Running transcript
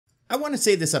I want to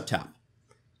say this up top.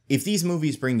 If these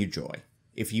movies bring you joy,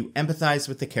 if you empathize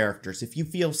with the characters, if you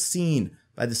feel seen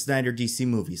by the Snyder DC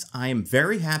movies, I am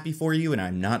very happy for you, and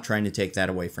I'm not trying to take that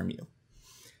away from you.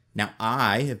 Now,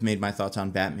 I have made my thoughts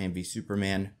on Batman v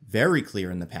Superman very clear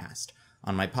in the past.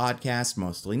 On my podcast,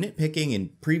 Mostly Nitpicking, in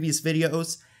previous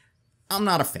videos, I'm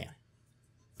not a fan.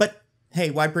 But,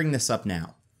 hey, why bring this up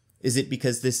now? Is it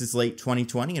because this is late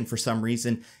 2020 and for some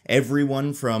reason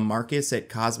everyone from Marcus at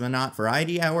Cosmonaut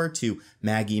Variety Hour to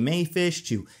Maggie Mayfish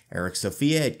to Eric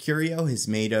Sophia at Curio has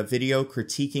made a video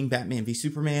critiquing Batman v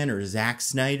Superman or Zack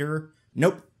Snyder?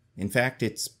 Nope. In fact,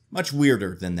 it's much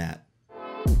weirder than that.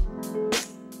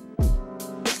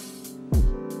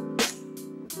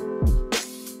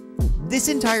 This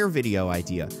entire video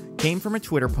idea came from a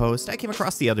Twitter post I came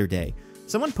across the other day.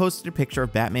 Someone posted a picture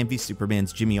of Batman v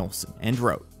Superman's Jimmy Olsen and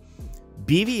wrote,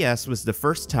 "BVS was the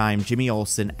first time Jimmy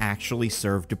Olsen actually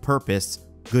served a purpose.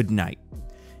 Good night."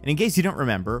 And in case you don't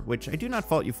remember, which I do not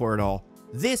fault you for at all,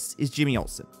 this is Jimmy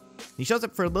Olsen. He shows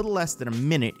up for a little less than a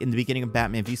minute in the beginning of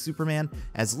Batman v Superman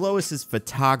as Lois's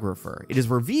photographer. It is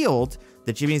revealed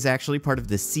that Jimmy is actually part of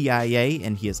the CIA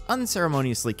and he is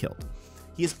unceremoniously killed.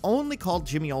 He is only called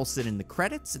Jimmy Olsen in the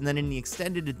credits, and then in the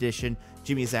extended edition,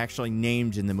 Jimmy is actually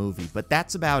named in the movie, but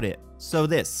that's about it. So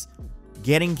this,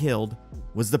 getting killed,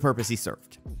 was the purpose he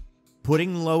served.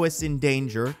 Putting Lois in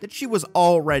danger that she was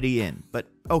already in, but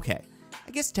okay,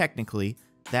 I guess technically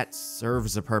that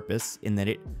serves a purpose in that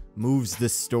it moves the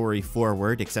story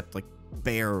forward, except like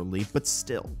barely, but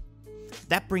still.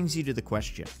 That brings you to the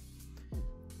question,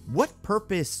 what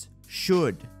purpose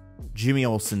should Jimmy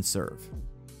Olsen serve?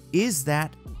 Is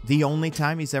that the only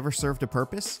time he's ever served a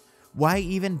purpose? Why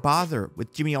even bother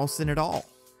with Jimmy Olsen at all?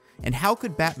 And how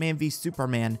could Batman v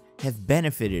Superman have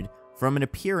benefited from an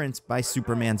appearance by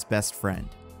Superman's best friend?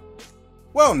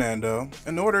 Well, Nando,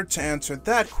 in order to answer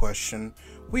that question,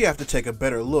 we have to take a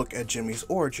better look at Jimmy's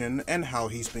origin and how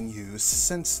he's been used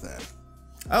since then.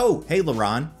 Oh, hey,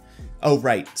 Laron. Oh,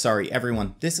 right. Sorry,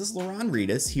 everyone. This is Laron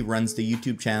Reedus. He runs the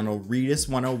YouTube channel Reedus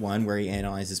 101, where he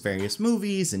analyzes various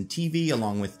movies and TV,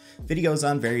 along with videos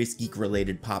on various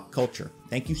geek-related pop culture.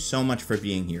 Thank you so much for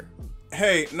being here.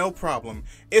 Hey, no problem.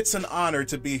 It's an honor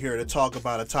to be here to talk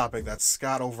about a topic that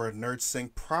Scott over at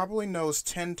NerdSync probably knows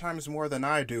 10 times more than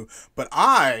I do, but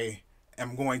I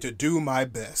am going to do my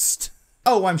best.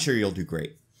 Oh, I'm sure you'll do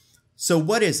great. So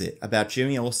what is it about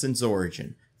Jimmy Olsen's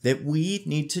origin that we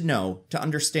need to know to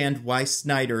understand why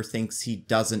Snyder thinks he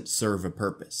doesn't serve a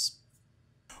purpose?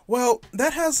 Well,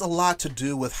 that has a lot to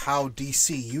do with how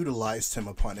DC utilized him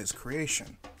upon his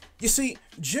creation. You see,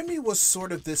 Jimmy was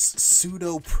sort of this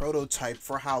pseudo-prototype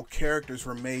for how characters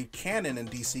were made canon in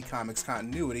DC Comics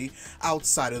continuity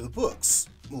outside of the books,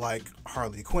 like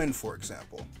Harley Quinn, for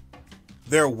example.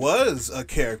 There was a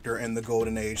character in the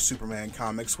Golden Age Superman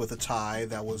comics with a tie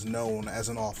that was known as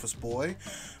an office boy,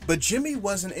 but Jimmy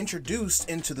wasn't introduced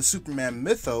into the Superman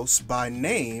mythos by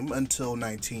name until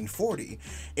 1940,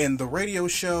 in the radio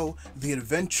show The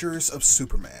Adventures of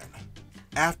Superman.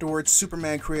 Afterwards,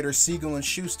 Superman creator Siegel and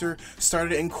Schuster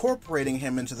started incorporating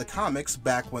him into the comics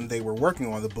back when they were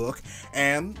working on the book,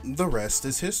 and the rest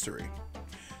is history.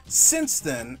 Since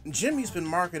then, Jimmy's been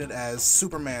marketed as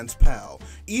Superman's pal,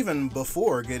 even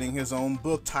before getting his own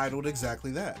book titled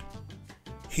exactly that.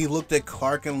 He looked at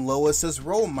Clark and Lois as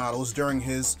role models during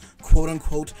his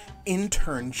quote-unquote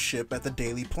internship at the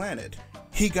Daily Planet.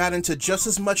 He got into just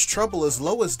as much trouble as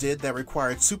Lois did that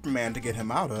required Superman to get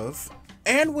him out of,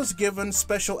 and was given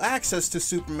special access to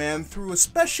Superman through a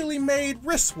specially made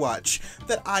wristwatch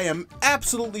that I am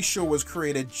absolutely sure was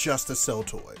created just to sell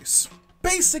toys.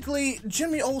 Basically,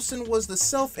 Jimmy Olsen was the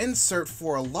self-insert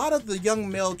for a lot of the young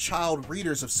male child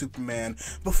readers of Superman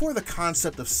before the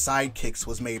concept of sidekicks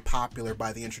was made popular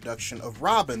by the introduction of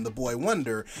Robin, the Boy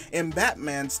Wonder, in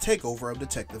Batman's takeover of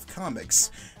Detective Comics,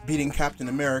 beating Captain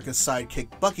America's sidekick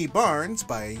Bucky Barnes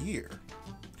by a year.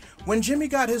 When Jimmy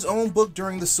got his own book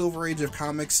during the Silver Age of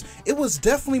comics, it was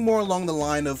definitely more along the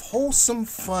line of wholesome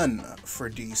fun for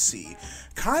DC,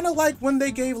 kinda like when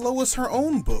they gave Lois her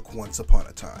own book once upon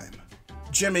a time.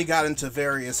 Jimmy got into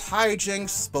various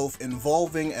hijinks, both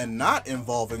involving and not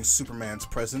involving Superman's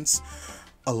presence,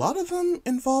 a lot of them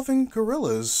involving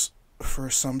gorillas, for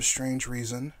some strange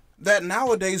reason. That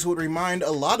nowadays would remind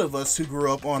a lot of us who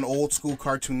grew up on old school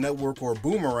Cartoon Network or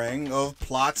Boomerang of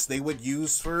plots they would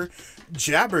use for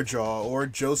Jabberjaw or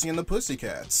Josie and the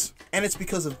Pussycats. And it's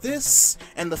because of this,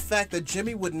 and the fact that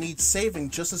Jimmy would need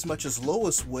saving just as much as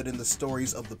Lois would in the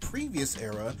stories of the previous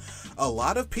era, a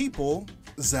lot of people,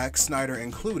 Zack Snyder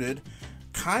included,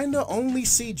 kinda only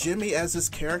see Jimmy as this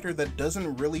character that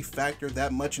doesn't really factor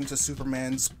that much into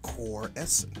Superman's core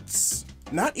essence.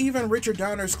 Not even Richard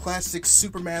Donner's classic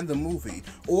Superman the movie,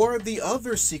 or the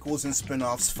other sequels and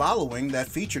spin-offs following that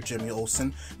feature Jimmy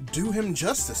Olsen, do him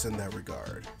justice in that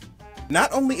regard.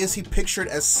 Not only is he pictured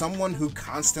as someone who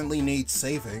constantly needs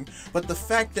saving, but the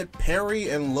fact that Perry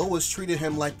and Lois treated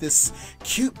him like this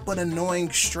cute but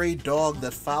annoying stray dog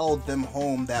that followed them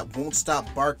home that won't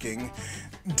stop barking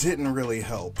didn't really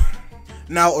help.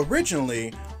 Now,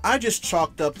 originally, I just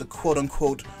chalked up the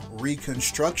quote-unquote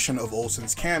reconstruction of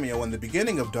Olsen's cameo in the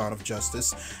beginning of Dawn of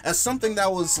Justice as something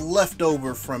that was left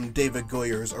over from David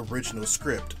Goyer's original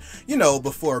script. You know,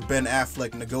 before Ben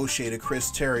Affleck negotiated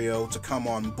Chris Terrio to come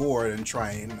on board and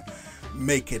try and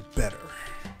make it better.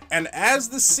 And as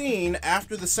the scene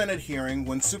after the Senate hearing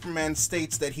when Superman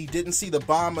states that he didn't see the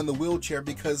bomb in the wheelchair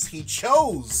because he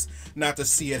chose not to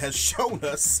see it has shown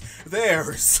us,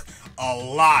 there's a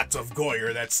lot of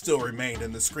Goyer that still remained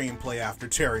in the screenplay after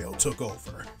Terrio took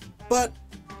over. But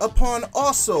upon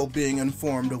also being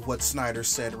informed of what Snyder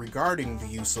said regarding the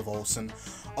use of Olsen,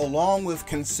 along with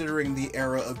considering the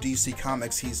era of DC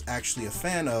Comics he's actually a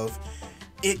fan of,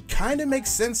 it kinda makes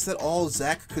sense that all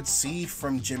Zack could see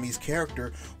from Jimmy's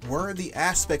character were the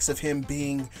aspects of him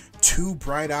being too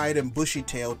bright-eyed and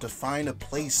bushy-tailed to find a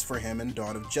place for him in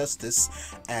Dawn of Justice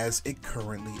as it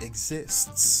currently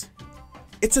exists.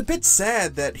 It's a bit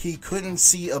sad that he couldn't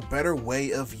see a better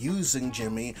way of using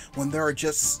Jimmy when there are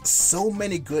just so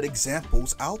many good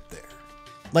examples out there.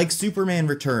 Like Superman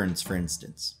Returns, for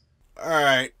instance.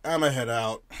 Alright, I'ma head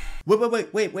out. Wait,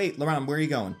 Laron, where are you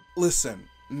going? Listen,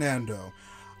 Nando,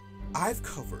 I've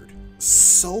covered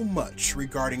so much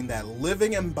regarding that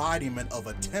living embodiment of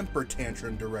a temper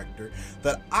tantrum director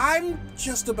that I'm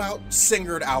just about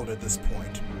singered out at this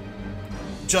point.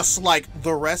 Just like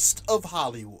the rest of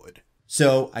Hollywood.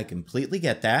 So, I completely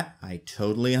get that. I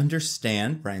totally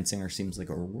understand. Bryan Singer seems like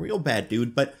a real bad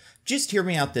dude, but just hear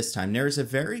me out this time. There's a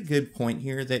very good point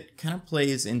here that kind of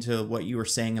plays into what you were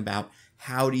saying about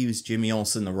how to use Jimmy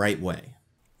Olsen the right way.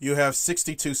 You have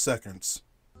 62 seconds.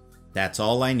 That's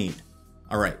all I need.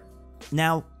 Alright.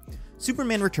 Now,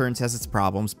 Superman Returns has its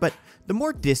problems, but the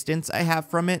more distance I have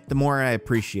from it, the more I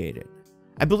appreciate it.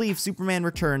 I believe Superman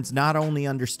Returns not only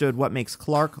understood what makes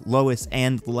Clark, Lois,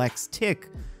 and Lex tick,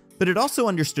 but it also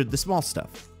understood the small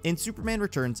stuff. In Superman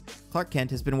Returns, Clark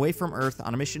Kent has been away from Earth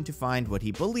on a mission to find what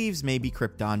he believes may be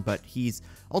Krypton, but he's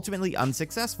ultimately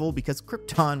unsuccessful because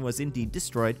Krypton was indeed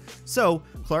destroyed, so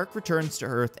Clark returns to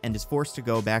Earth and is forced to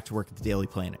go back to work at the Daily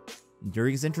Planet.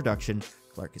 During his introduction,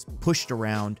 Clark is pushed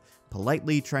around,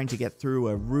 politely trying to get through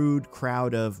a rude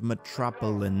crowd of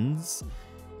metropolitans,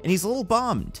 and he's a little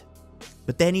bummed.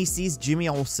 But then he sees Jimmy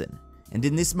Olsen, and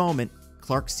in this moment,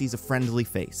 Clark sees a friendly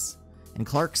face. And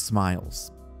Clark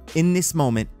smiles. In this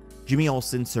moment, Jimmy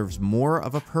Olsen serves more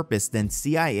of a purpose than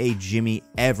CIA Jimmy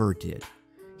ever did.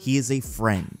 He is a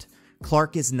friend.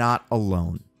 Clark is not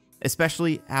alone.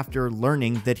 Especially after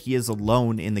learning that he is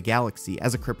alone in the galaxy.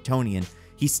 As a Kryptonian,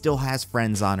 he still has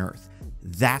friends on Earth.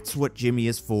 That's what Jimmy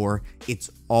is for. It's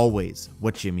always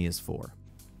what Jimmy is for.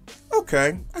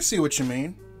 Okay, I see what you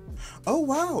mean. Oh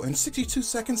wow, in 62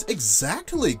 seconds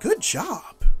exactly. Good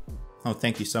job. Oh,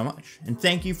 thank you so much. And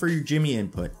thank you for your Jimmy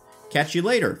input. Catch you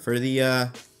later for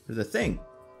the thing.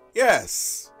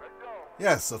 Yes.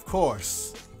 Yes, of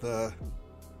course. The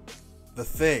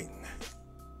thing.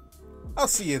 I'll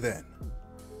see you then.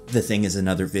 The Thing is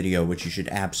another video which you should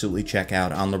absolutely check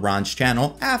out on LaRon's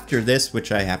channel after this,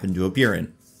 which I happen to appear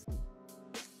in.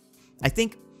 I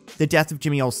think the death of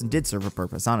Jimmy Olsen did serve a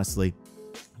purpose, honestly.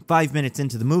 5 minutes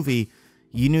into the movie,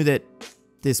 you knew that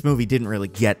this movie didn't really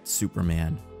get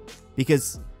Superman.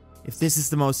 Because if this is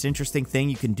the most interesting thing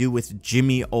you can do with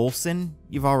Jimmy Olsen,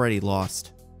 you've already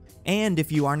lost. And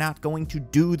if you are not going to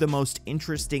do the most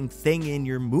interesting thing in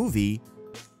your movie,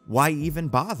 why even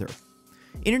bother?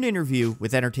 In an interview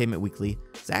with Entertainment Weekly,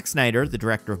 Zack Snyder, the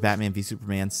director of Batman v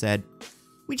Superman, said,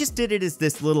 "We just did it as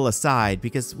this little aside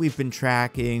because we've been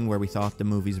tracking where we thought the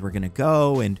movies were going to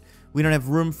go, and we don't have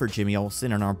room for Jimmy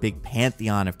Olsen in our big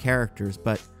pantheon of characters,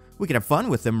 but we can have fun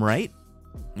with him, right?"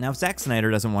 Now, if Zack Snyder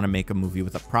doesn't want to make a movie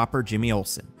with a proper Jimmy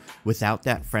Olsen, without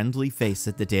that friendly face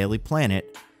at the Daily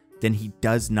Planet, then he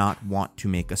does not want to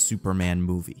make a Superman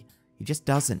movie. He just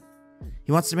doesn't.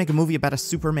 He wants to make a movie about a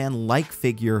Superman-like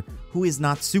figure who is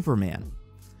not Superman.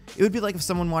 It would be like if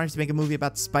someone wanted to make a movie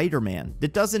about Spider-Man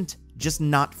that doesn't just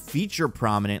not feature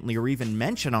prominently or even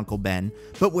mention Uncle Ben,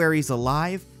 but where he's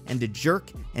alive and a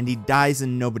jerk and he dies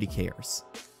and nobody cares.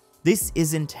 This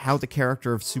isn't how the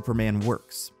character of Superman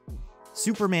works.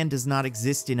 Superman does not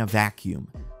exist in a vacuum.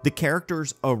 The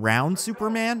characters around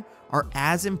Superman are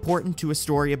as important to a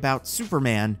story about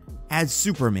Superman as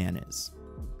Superman is.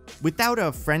 Without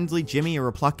a friendly Jimmy or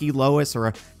a plucky Lois or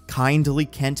a kindly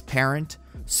Kent parent,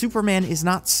 Superman is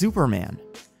not Superman.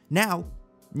 Now,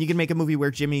 you can make a movie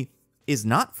where Jimmy is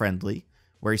not friendly,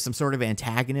 where he's some sort of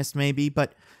antagonist maybe,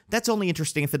 but that's only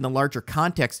interesting if in the larger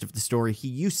context of the story he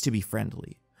used to be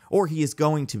friendly. Or he is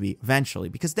going to be eventually,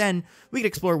 because then we could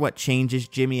explore what changes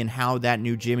Jimmy and how that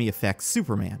new Jimmy affects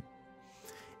Superman.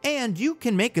 And you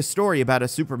can make a story about a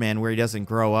Superman where he doesn't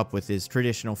grow up with his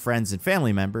traditional friends and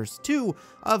family members. Two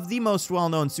of the most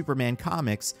well-known Superman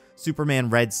comics,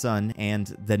 Superman Red Son and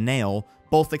The Nail,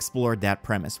 both explored that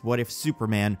premise. What if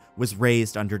Superman was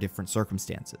raised under different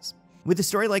circumstances? With a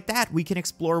story like that, we can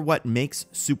explore what makes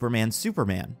Superman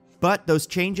Superman. But those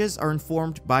changes are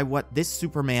informed by what this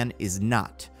Superman is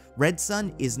not. Red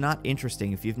Son is not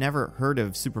interesting if you've never heard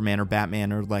of Superman or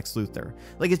Batman or Lex Luthor.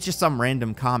 Like, it's just some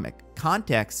random comic.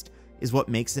 Context is what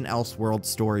makes an Elseworld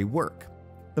story work.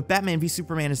 But Batman v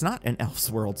Superman is not an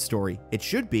Elseworld story. It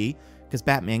should be, because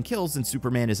Batman kills and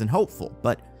Superman isn't hopeful.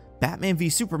 But Batman v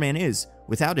Superman is,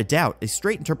 without a doubt, a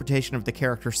straight interpretation of the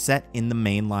character set in the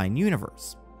mainline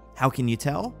universe. How can you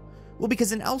tell? Well,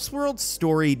 because an Elseworld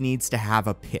story needs to have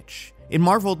a pitch. In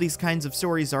Marvel, these kinds of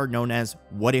stories are known as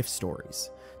what-if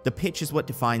stories. The pitch is what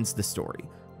defines the story.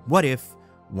 What if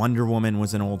Wonder Woman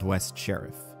was an Old West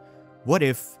sheriff? What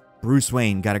if Bruce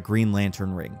Wayne got a Green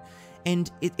Lantern ring?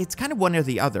 And it's kind of one or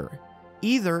the other.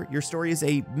 Either your story is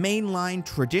a mainline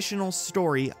traditional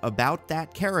story about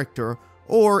that character,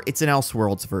 or it's an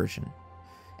Elseworlds version.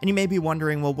 And you may be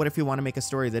wondering, well, what if you want to make a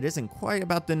story that isn't quite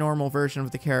about the normal version of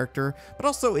the character, but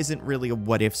also isn't really a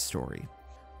what-if story?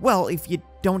 Well, if you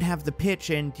don't have the pitch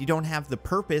and you don't have the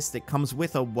purpose that comes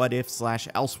with a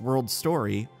what-if/Elseworld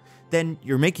story, then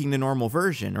you're making the normal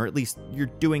version, or at least you're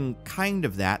doing kind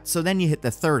of that. So then you hit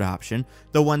the third option,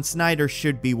 the one Snyder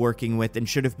should be working with and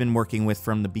should have been working with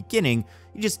from the beginning.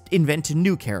 You just invent a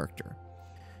new character.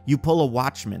 You pull a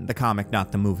Watchmen, the comic,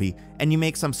 not the movie, and you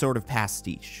make some sort of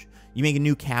pastiche. You make a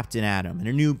new Captain Atom and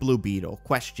a new Blue Beetle,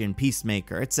 Question,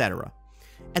 Peacemaker, etc.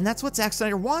 And that's what Zack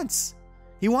Snyder wants.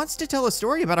 He wants to tell a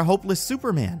story about a hopeless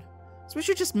Superman. So we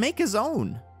should just make his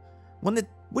own. One that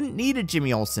wouldn't need a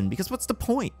Jimmy Olsen, because what's the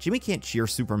point? Jimmy can't cheer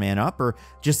Superman up or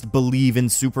just believe in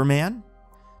Superman.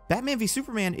 Batman v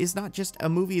Superman is not just a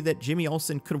movie that Jimmy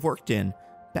Olsen could have worked in.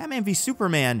 Batman v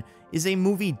Superman is a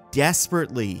movie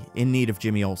desperately in need of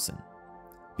Jimmy Olsen.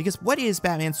 Because what is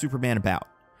Batman Superman about?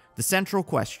 The central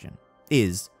question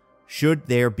is, should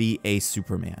there be a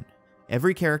Superman?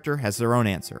 Every character has their own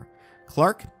answer.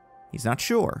 Clark, he's not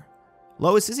sure.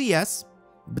 Lois is a yes,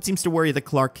 but seems to worry that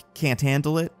Clark can't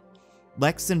handle it.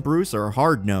 Lex and Bruce are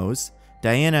hard-nosed.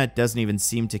 Diana doesn't even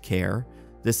seem to care.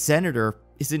 The Senator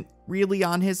isn't really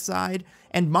on his side.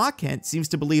 And Ma Kent seems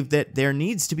to believe that there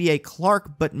needs to be a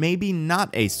Clark, but maybe not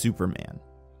a Superman.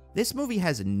 This movie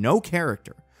has no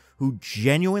character who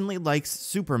genuinely likes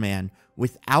Superman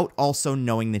without also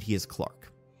knowing that he is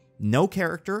Clark. No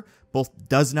character both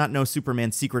does not know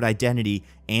Superman's secret identity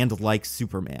and likes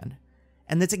Superman.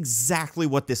 And that's exactly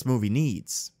what this movie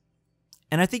needs.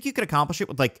 And I think you could accomplish it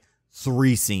with like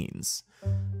 3 scenes.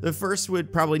 The first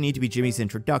would probably need to be Jimmy's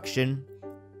introduction,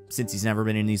 since he's never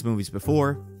been in these movies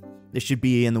before. This should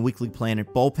be in the Weekly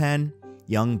Planet bullpen.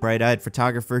 Young, bright-eyed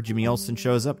photographer Jimmy Olsen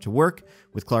shows up to work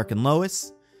with Clark and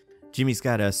Lois. Jimmy's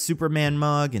got a Superman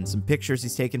mug and some pictures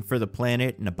he's taken for the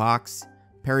Planet in a box.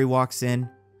 Perry walks in.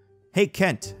 "Hey,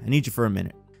 Kent, I need you for a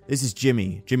minute. This is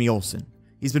Jimmy Olsen.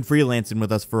 He's been freelancing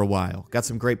with us for a while. Got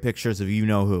some great pictures of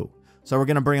you-know-who. So we're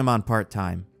going to bring him on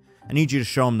part-time. I need you to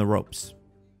show him the ropes."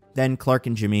 Then Clark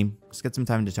and Jimmy just get some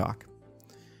time to talk.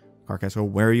 Clark asks, "Well,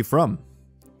 where are you from?"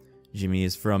 Jimmy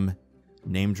is from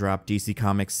name-drop DC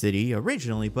Comics City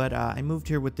originally, but I moved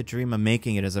here with the dream of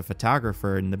making it as a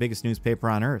photographer in the biggest newspaper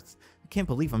on Earth. I can't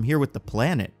believe I'm here with the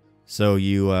Planet. "So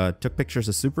you took pictures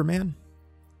of Superman?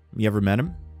 You ever met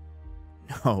him?"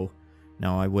 No,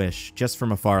 I wish. Just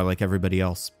from afar like everybody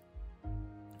else.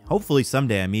 Hopefully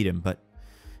someday I meet him, but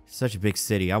it's such a big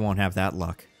city, I won't have that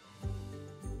luck.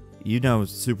 You know,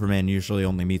 Superman usually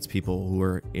only meets people who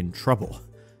are in trouble.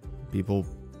 People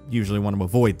usually want to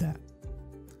avoid that.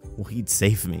 Well, he'd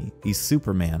save me. He's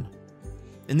Superman.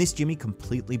 And this Jimmy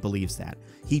completely believes that.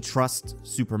 He trusts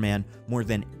Superman more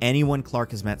than anyone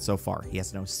Clark has met so far. He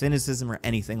has no cynicism or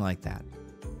anything like that.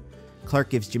 Clark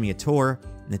gives Jimmy a tour,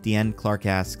 and at the end, Clark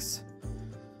asks,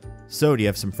 "So, do you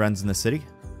have some friends in the city?"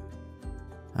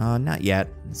 Not yet.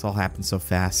 This all happened so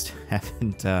fast.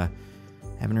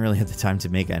 Haven't really had the time to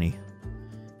make any.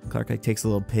 Clark takes a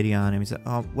little pity on him. He said,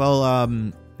 "Oh, well,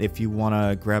 if you want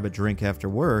to grab a drink after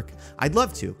work." "I'd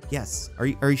love to, yes. Are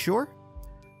you sure?"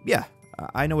 "Yeah,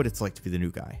 I know what it's like to be the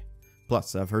new guy.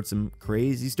 Plus, I've heard some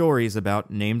crazy stories about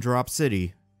Name Drop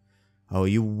City." "Oh,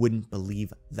 you wouldn't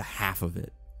believe the half of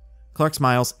it." Clark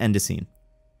smiles, end of scene.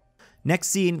 Next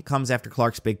scene comes after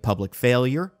Clark's big public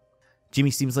failure.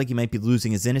 Jimmy seems like he might be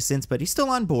losing his innocence, but he's still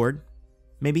on board.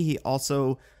 Maybe he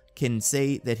also can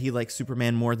say that he likes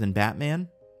Superman more than Batman.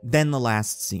 Then the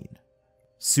last scene.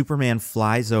 Superman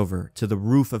flies over to the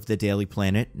roof of the Daily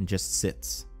Planet and just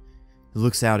sits. He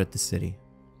looks out at the city,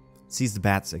 sees the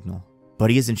bat signal, but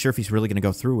he isn't sure if he's really going to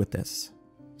go through with this.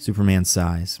 Superman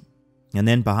sighs. And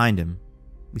then behind him,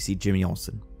 we see Jimmy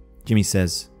Olsen. Jimmy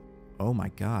says, "Oh my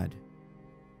God,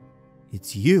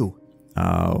 it's you."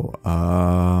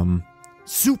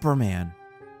 Superman,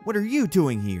 what are you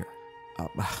doing here?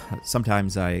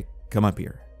 Sometimes I come up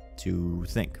here to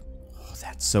think. Oh,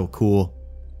 that's so cool.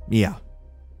 Yeah.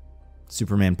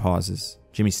 Superman pauses.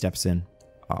 Jimmy steps in.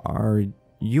 Are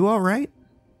you all right?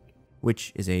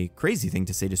 Which is a crazy thing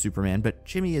to say to Superman, but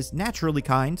Jimmy is naturally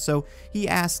kind, so he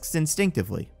asks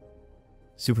instinctively.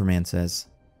 Superman says,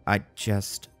 I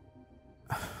just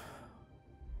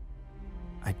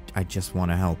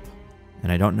want to help,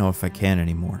 and I don't know if I can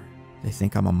anymore. They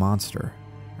think I'm a monster,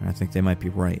 and I think they might be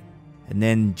right. And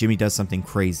then Jimmy does something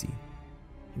crazy.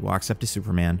 He walks up to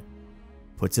Superman,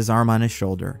 puts his arm on his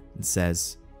shoulder, and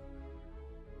says,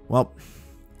 "Well,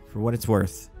 for what it's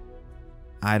worth,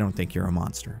 I don't think you're a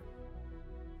monster."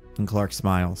 And Clark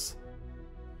smiles.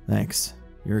 "Thanks.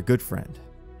 You're a good friend."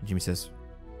 And Jimmy says,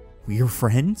 "We're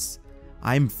friends?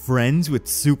 I'm friends with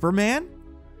Superman?"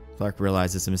 Clark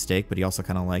realizes it's a mistake, but he also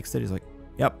kind of likes it. He's like,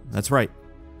 "Yep, that's right.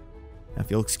 Now, if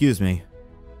you'll excuse me,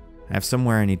 I have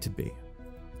somewhere I need to be."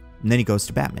 And then he goes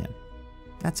to Batman.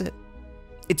 That's it.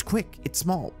 It's quick, it's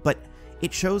small, but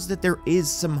it shows that there is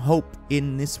some hope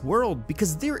in this world,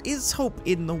 because there is hope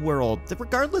in the world. That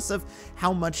regardless of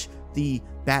how much the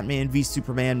Batman v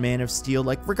Superman Man of Steel,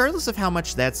 regardless of how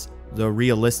much that's the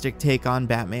realistic take on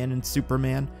Batman and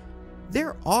Superman,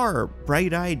 there are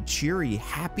bright-eyed, cheery,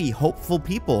 happy, hopeful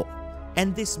people.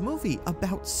 And this movie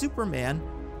about Superman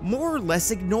more or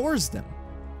less ignores them,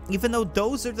 even though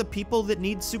those are the people that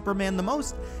need Superman the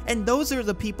most, and those are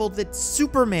the people that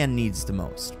Superman needs the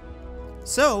most.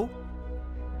 So,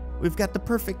 we've got the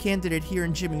perfect candidate here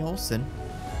in Jimmy Olsen.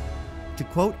 To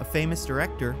quote a famous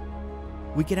director,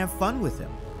 we can have fun with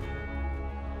him.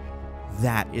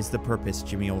 That is the purpose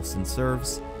Jimmy Olsen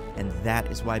serves, and that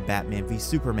is why Batman v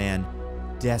Superman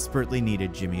desperately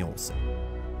needed Jimmy Olsen.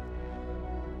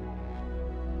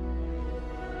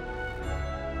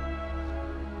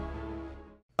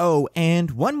 Oh,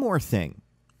 and one more thing,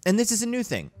 and this is a new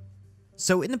thing.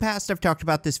 So in the past, I've talked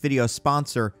about this video's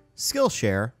sponsor,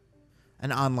 Skillshare,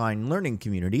 an online learning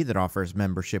community that offers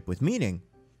membership with meaning.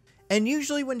 And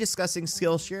usually when discussing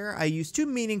Skillshare, I use two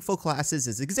meaningful classes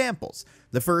as examples.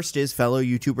 The first is fellow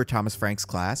YouTuber Thomas Frank's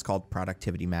class called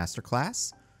Productivity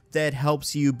Masterclass that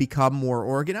helps you become more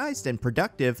organized and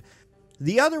productive.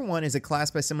 The other one is a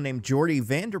class by someone named Jordy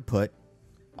Vanderput,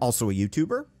 also a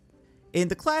YouTuber. And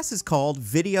the class is called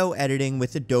Video Editing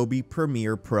with Adobe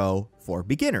Premiere Pro for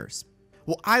Beginners.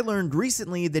 Well, I learned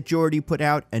recently that Jordy put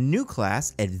out a new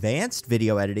class, Advanced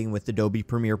Video Editing with Adobe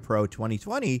Premiere Pro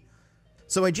 2020.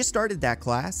 So I just started that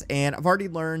class, and I've already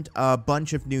learned a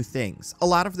bunch of new things. A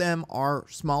lot of them are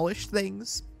smallish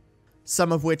things,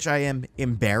 some of which I am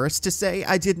embarrassed to say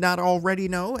I did not already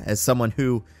know as someone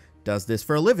who does this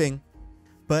for a living.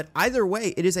 But either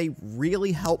way, it is a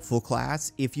really helpful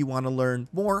class if you want to learn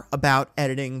more about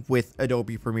editing with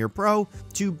Adobe Premiere Pro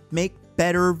to make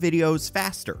better videos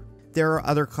faster. There are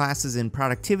other classes in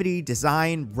productivity,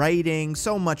 design, writing,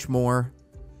 so much more.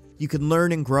 You can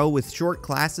learn and grow with short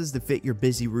classes that fit your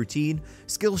busy routine.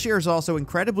 Skillshare is also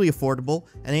incredibly affordable.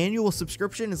 An annual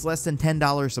subscription is less than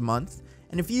 $10 a month.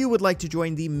 And if you would like to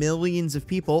join the millions of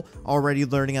people already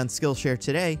learning on Skillshare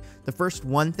today, the first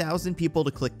 1,000 people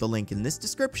to click the link in this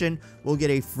description will get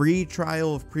a free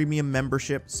trial of premium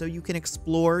membership so you can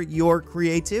explore your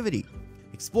creativity.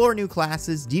 Explore new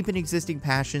classes, deepen existing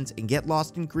passions, and get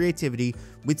lost in creativity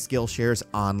with Skillshare's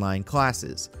online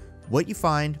classes. What you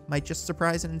find might just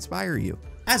surprise and inspire you.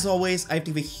 As always, I have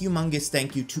to give a humongous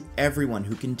thank you to everyone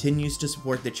who continues to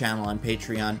support the channel on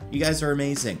Patreon. You guys are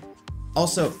amazing.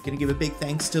 Also, gonna give a big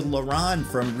thanks to Laron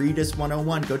from Redis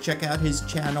 101. Go check out his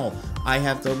channel. I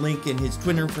have the link and his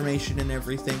Twitter information and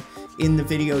everything in the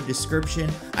video description.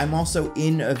 I'm also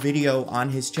in a video on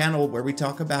his channel where we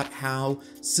talk about how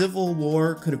Civil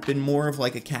War could have been more of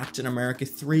like a Captain America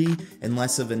 3 and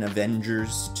less of an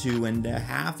Avengers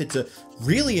 2.5. It's a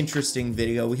really interesting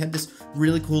video. We had this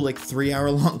really cool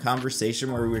 3-hour-long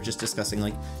conversation where we were just discussing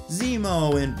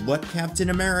Zemo and what Captain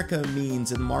America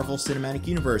means in the Marvel Cinematic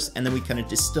Universe, and then we kind of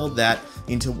distilled that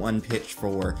into one pitch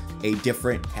for a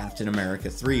different Captain America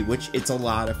 3, which it's a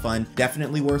lot of fun.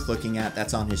 Definitely worth looking at.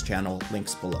 That's on his channel,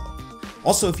 links below.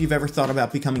 Also, if you've ever thought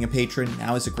about becoming a patron,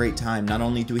 now is a great time. Not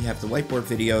only do we have the whiteboard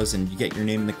videos and you get your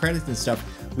name in the credits and stuff,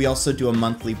 we also do a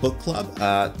monthly book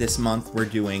club. This month we're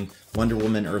doing Wonder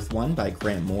Woman Earth 1 by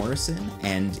Grant Morrison,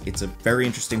 and it's a very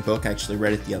interesting book. I actually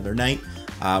read it the other night.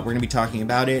 We're going to be talking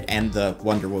about it and the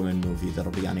Wonder Woman movie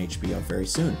that'll be on HBO very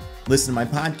soon. Listen to my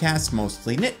podcast,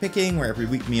 Mostly Nitpicking, where every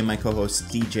week me and my co-hosts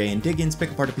DJ and Diggins pick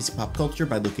apart a piece of pop culture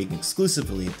by looking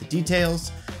exclusively at the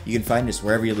details. You can find us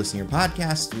wherever you listen to your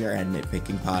podcasts. We are at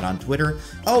Nitpicking Pod on Twitter.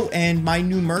 Oh, and my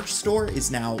new merch store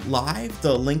is now live.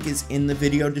 The link is in the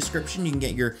video description. You can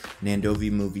get your Nando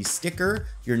V Movies sticker,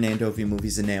 your Nando V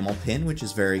Movies enamel pin, which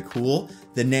is very cool,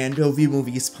 the Nando V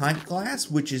Movies pint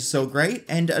glass, which is so great,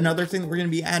 and another thing that we're going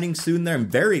to be adding soon that I'm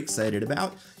very excited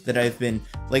about, that I've been,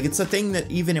 like, it's a thing that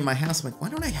even in my house, I'm like, why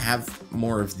don't I have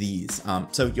more of these?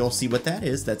 So you'll see what that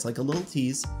is. That's like a little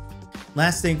tease.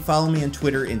 Last thing, follow me on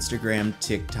Twitter, Instagram,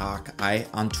 TikTok.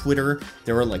 On Twitter,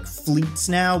 there are like fleets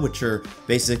now, which are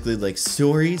basically like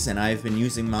stories, and I've been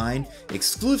using mine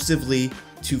exclusively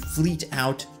to fleet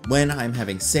out when I'm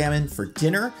having salmon for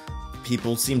dinner.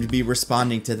 People seem to be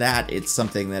responding to that. It's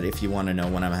something that if you want to know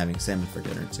when I'm having salmon for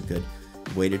dinner, it's a good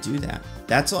way to do that.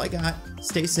 That's all I got.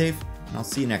 Stay safe, and I'll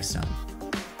see you next time.